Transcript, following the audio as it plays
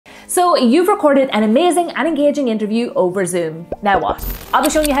So you've recorded an amazing and engaging interview over Zoom. Now what? I'll be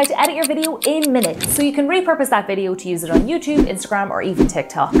showing you how to edit your video in minutes so you can repurpose that video to use it on YouTube, Instagram, or even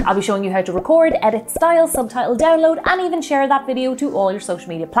TikTok. I'll be showing you how to record, edit, style, subtitle, download, and even share that video to all your social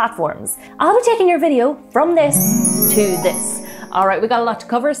media platforms. I'll be taking your video from this to this. All right, we got a lot to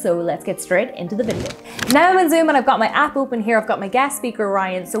cover, so let's get straight into the video. Now I'm in Zoom and I've got my app open here. I've got my guest speaker,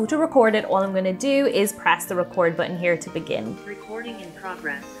 Ryan. So to record it, all I'm gonna do is press the record button here to begin. Recording in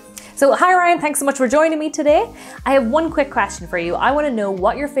progress. So hi Ryan, thanks so much for joining me today. I have one quick question for you. I wanna know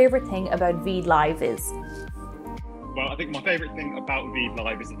what your favorite thing about Veed Live is. Well, I think my favourite thing about Veed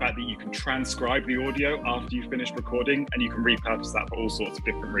Live is the fact that you can transcribe the audio after you've finished recording and you can repurpose that for all sorts of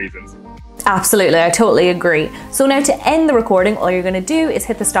different reasons. Absolutely, I totally agree. So now to end the recording, all you're going to do is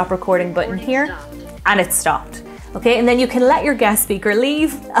hit the stop recording button here and it's stopped. Okay, and then you can let your guest speaker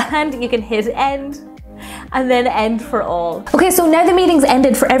leave and you can hit end and then end for all. Okay, so now the meeting's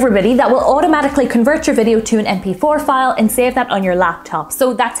ended for everybody. That will automatically convert your video to an MP4 file and save that on your laptop.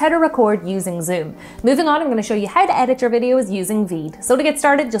 So that's how to record using Zoom. Moving on, I'm going to show you how to edit your videos using Veed. So to get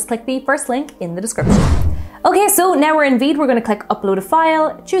started, just click the first link in the description. Okay, so now we're in Veed, we're going to click upload a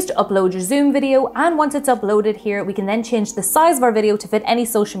file, choose to upload your Zoom video, and once it's uploaded here, we can then change the size of our video to fit any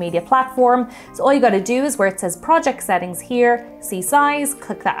social media platform. So all you got to do is where it says project settings here, see size,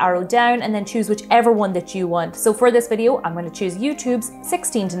 click that arrow down, and then choose whichever one that you want. So for this video, I'm going to choose YouTube's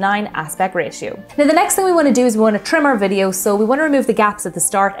 16:9 aspect ratio. Now the next thing we want to do is we want to trim our video, so we want to remove the gaps at the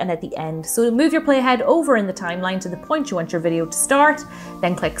start and at the end. So move your playhead over in the timeline to the point you want your video to start,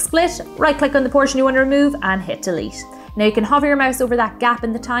 then click split, right click on the portion you want to remove, and hit delete. Now you can hover your mouse over that gap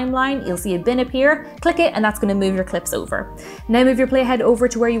in the timeline, you'll see a bin appear, click it and that's going to move your clips over. Now move your playhead over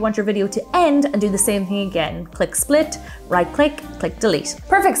to where you want your video to end and do the same thing again. Click split, right click, click delete.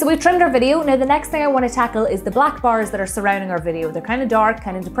 Perfect, so we've trimmed our video. Now the next thing I want to tackle is the black bars that are surrounding our video. They're kind of dark,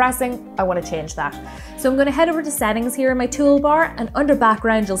 kind of depressing. I want to change that. So I'm going to head over to settings here in my toolbar, and under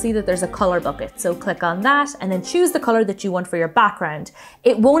background you'll see that there's a color bucket. So click on that and then choose the color that you want for your background.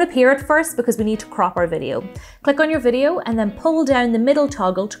 It won't appear at first because we need to crop our video. Click on your video and then pull down the middle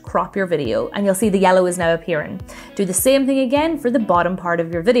toggle to crop your video, and you'll see the yellow is now appearing. Do the same thing again for the bottom part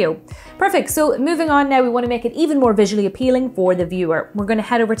of your video. Perfect, so moving on now, we want to make it even more visually appealing for the viewer. We're going to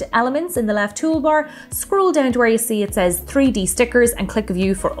head over to elements in the left toolbar, scroll down to where you see it says 3D stickers and click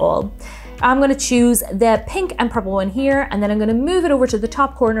view for all. I'm going to choose the pink and purple one here, and then I'm going to move it over to the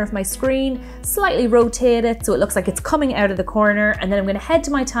top corner of my screen, slightly rotate it so it looks like it's coming out of the corner, and then I'm going to head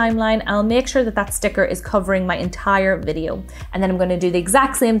to my timeline and I'll make sure that that sticker is covering my entire video. And then I'm going to do the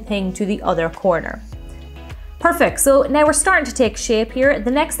exact same thing to the other corner. Perfect, so now we're starting to take shape here.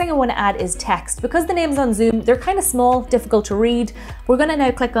 The next thing I want to add is text. Because the names on Zoom, they're kind of small, difficult to read. We're going to now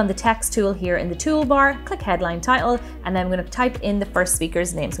click on the text tool here in the toolbar, click headline title, and then I'm going to type in the first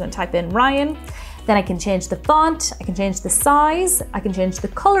speaker's name. So I'm going to type in Ryan. Then I can change the font, I can change the size, I can change the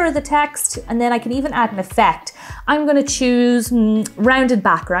color of the text, and then I can even add an effect. I'm going to choose rounded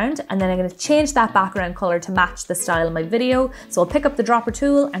background, and then I'm going to change that background color to match the style of my video. So I'll pick up the dropper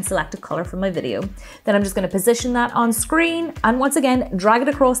tool and select a color from my video. Then I'm just going to position that on screen, and once again, drag it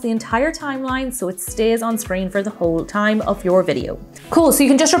across the entire timeline so it stays on screen for the whole time of your video. Cool, so you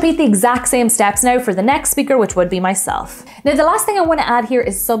can just repeat the exact same steps now for the next speaker, which would be myself. Now the last thing I want to add here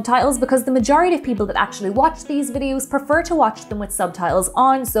is subtitles, because the majority of people that actually watch these videos prefer to watch them with subtitles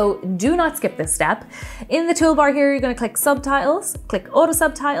on, so do not skip this step. In the toolbar here, you're going to click subtitles, click auto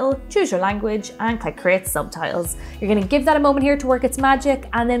subtitle, choose your language, and click create subtitles. You're going to give that a moment here to work its magic,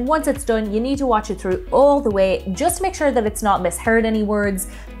 and then once it's done, you need to watch it through all the way just to make sure that it's not misheard any words.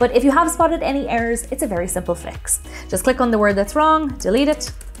 But if you have spotted any errors, it's a very simple fix. Just click on the word that's wrong, delete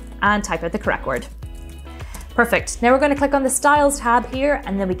it, and type out the correct word. Perfect. Now we're going to click on the styles tab here,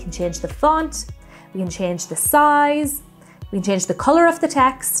 and then we can change the font. We can change the size, we can change the color of the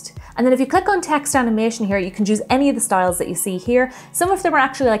text, and then if you click on text animation here, you can choose any of the styles that you see here. Some of them are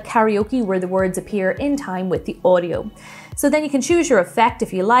actually like karaoke, where the words appear in time with the audio. So then you can choose your effect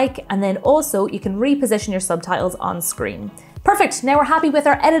if you like, and then also you can reposition your subtitles on screen. Perfect, now we're happy with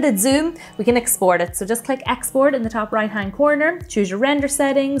our edited Zoom, we can export it. So just click export in the top right hand corner, choose your render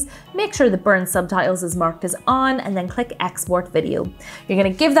settings, make sure the burn subtitles is marked as on, and then click export video. You're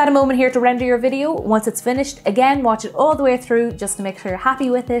going to give that a moment here to render your video. Once it's finished, again, watch it all the way through just to make sure you're happy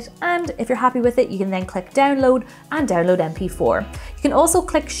with it. And if you're happy with it, you can then click download and download MP4. You can also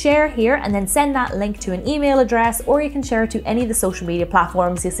click share here and then send that link to an email address, or you can share it to any of the social media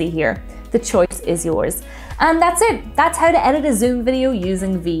platforms you see here. The choice is yours. And that's it. That's how to edit a Zoom video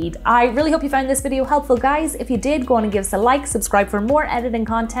using Veed. I really hope you found this video helpful, guys. If you did, go on and give us a like, subscribe for more editing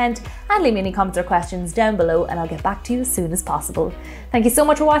content, and leave me any comments or questions down below, and I'll get back to you as soon as possible. Thank you so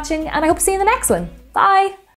much for watching, and I hope to see you in the next one. Bye!